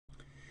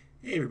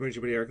Hey everybody,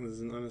 Jody Eric, and this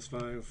is an Honest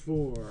 5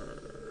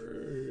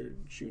 for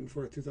June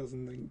 4th,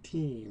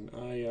 2019.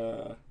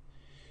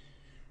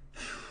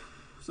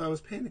 So I was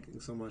panicking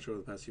so much over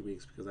the past few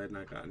weeks because I had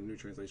not gotten new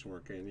translation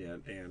work in yet,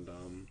 and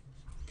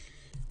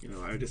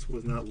I just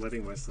was not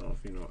letting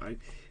myself.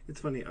 It's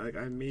funny.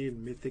 I made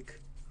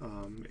Mythic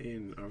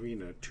in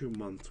Arena 2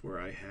 months where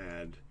I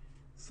had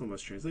so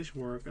much translation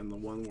work, and the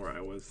one where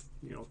I was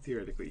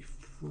theoretically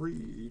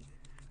free,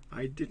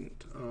 I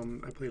didn't.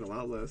 I played a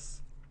lot less.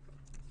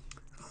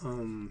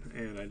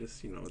 And I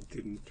just,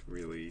 didn't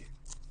really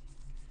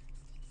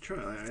try.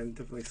 I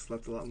definitely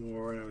slept a lot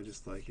more, and I was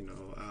just like,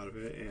 out of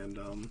it.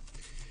 And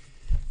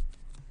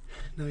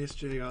now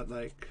yesterday I got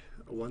like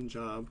one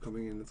job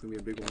coming in. It's gonna be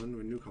a big one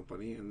with a new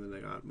company, and then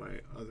I got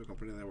my other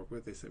company that I work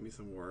with. They sent me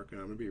some work,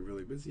 and I'm gonna be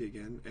really busy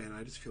again. And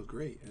I just feel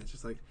great. And it's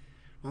just like,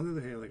 on the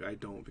other hand, like I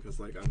don't because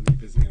like I'm gonna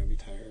be busy, I'm gonna be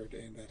tired,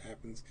 and that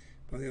happens.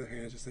 But on the other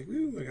hand, it's just like,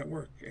 ooh, I got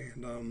work,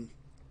 and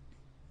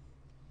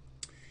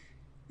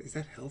is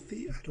that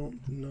healthy? I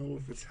don't know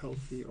if it's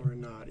healthy or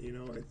not.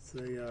 It's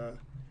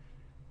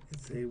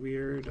a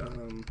weird,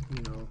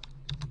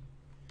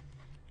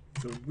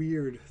 it's a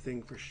weird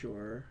thing for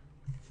sure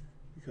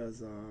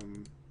because,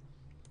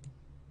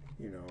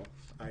 you know,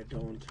 I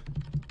don't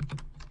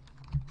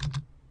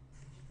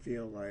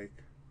feel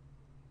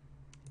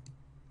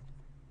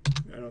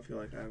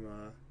like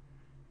I'm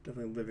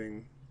definitely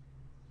living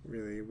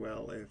really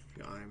well if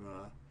I'm,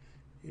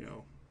 you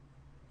know,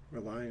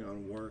 relying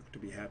on work to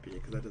be happy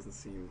because that doesn't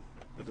seem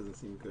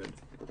good.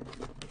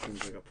 It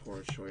seems like a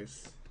poor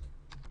choice.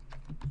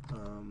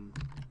 Um,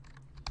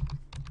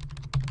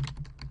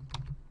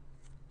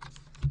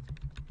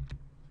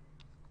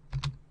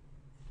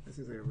 it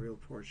seems like a real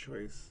poor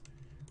choice,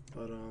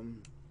 but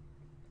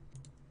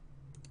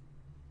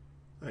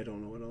I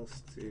don't know what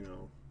else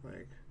to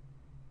like.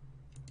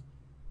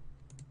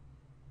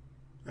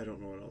 I don't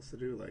know what else to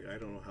do. Like I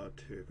don't know how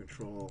to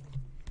control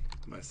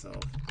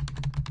myself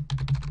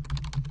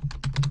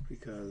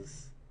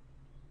because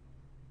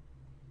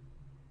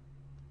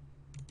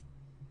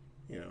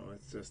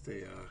it's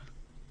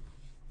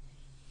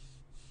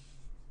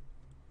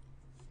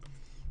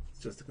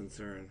just a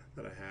concern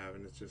that I have,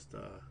 and it's just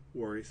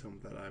worrisome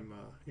that I'm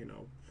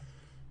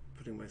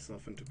putting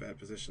myself into bad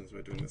positions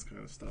by doing this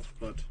kind of stuff.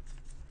 But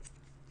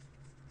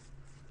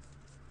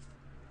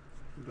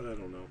I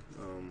don't know.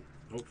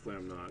 Hopefully,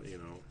 I'm not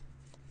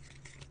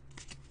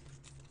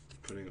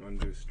putting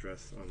undue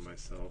stress on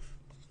myself.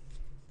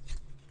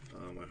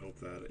 I hope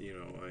that I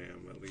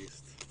am at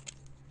least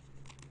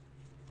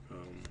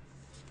um,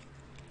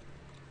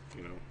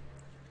 you know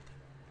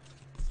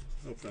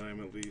hope that I'm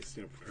at least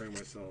preparing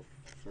myself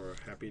for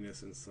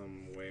happiness in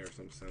some way or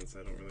some sense.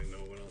 I don't really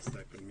know what else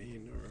that could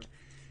mean or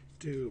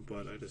do,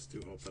 but I just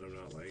do hope that I'm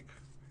not like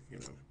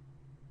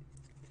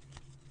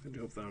I do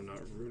hope that I'm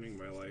not ruining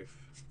my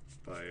life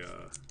by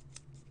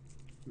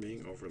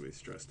being overly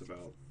stressed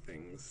about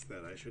things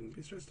that I shouldn't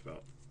be stressed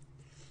about.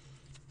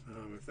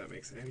 If that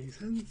makes any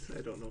sense,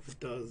 I don't know if it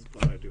does,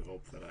 but I do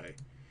hope that I,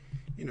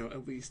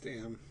 at least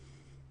am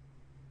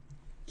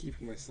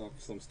keeping myself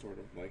some sort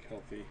of like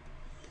healthy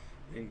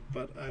thing.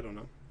 But I don't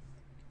know.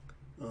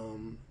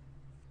 Um,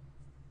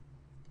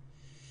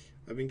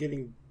 I've been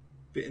getting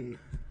bitten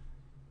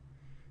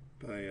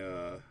by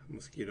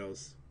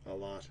mosquitoes a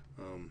lot.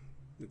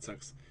 It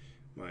sucks.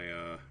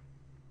 My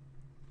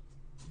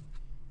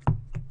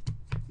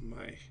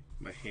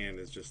my hand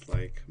is just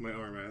like my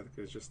arm. I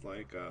think is just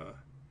like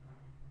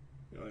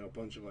like a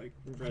bunch of like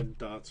red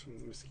dots from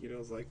the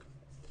mosquitoes. Like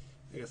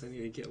I guess I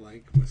need to get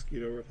like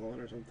mosquito repellent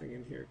or something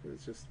in here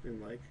because it's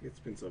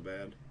been so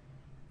bad.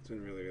 It's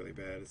been really really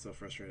bad. It's so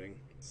frustrating.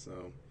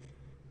 So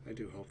I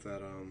do hope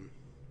that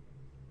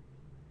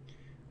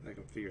I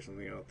can figure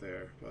something out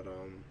there. But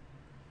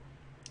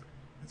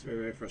it's very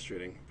very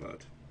frustrating.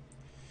 But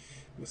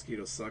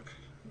mosquitoes suck.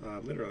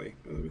 Literally,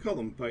 we call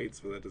them bites,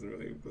 but that's not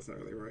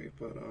really right.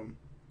 But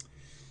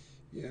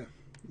yeah,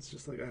 it's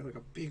just like I have like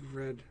a big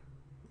red.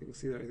 You can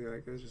see that right there,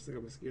 like it's just like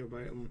a mosquito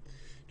bite, and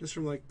just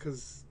from like,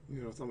 cause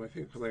it's on my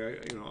finger, cause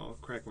like I'll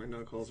crack my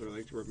knuckles or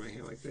like to rub my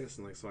hand like this,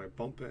 and like so I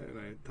bump it and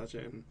I touch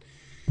it, and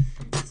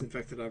it's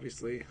infected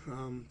obviously,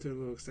 to a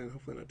little extent.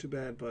 Hopefully not too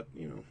bad, but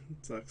it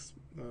sucks.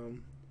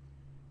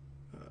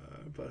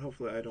 But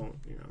hopefully I don't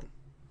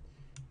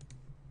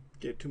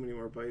get too many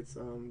more bites.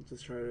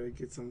 Just try to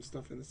get some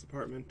stuff in this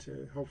apartment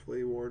to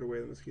hopefully ward away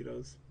the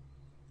mosquitoes,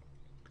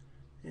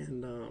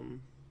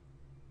 and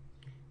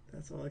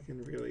that's all I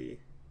can really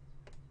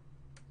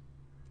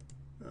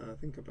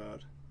think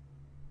about.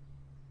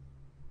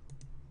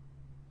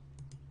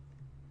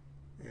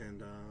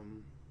 And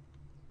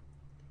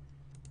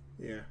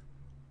yeah,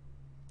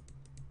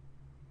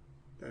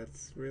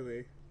 that's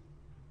really,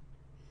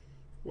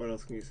 what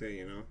else can you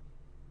say?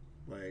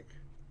 Like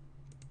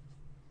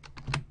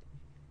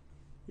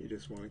you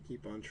just want to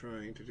keep on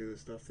trying to do the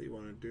stuff that you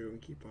want to do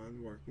and keep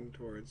on working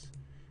towards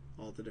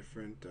all the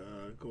different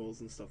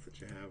goals and stuff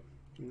that you have.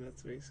 And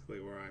that's basically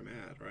where I'm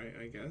at, right?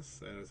 I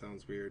guess. And it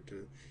sounds weird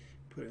to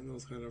put in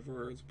those kind of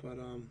words, but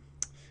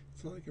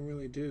that's all I can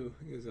really do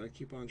is I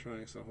keep on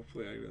trying. So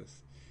hopefully I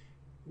just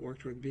work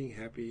toward being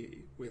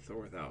happy with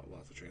or without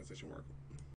lots of translation work.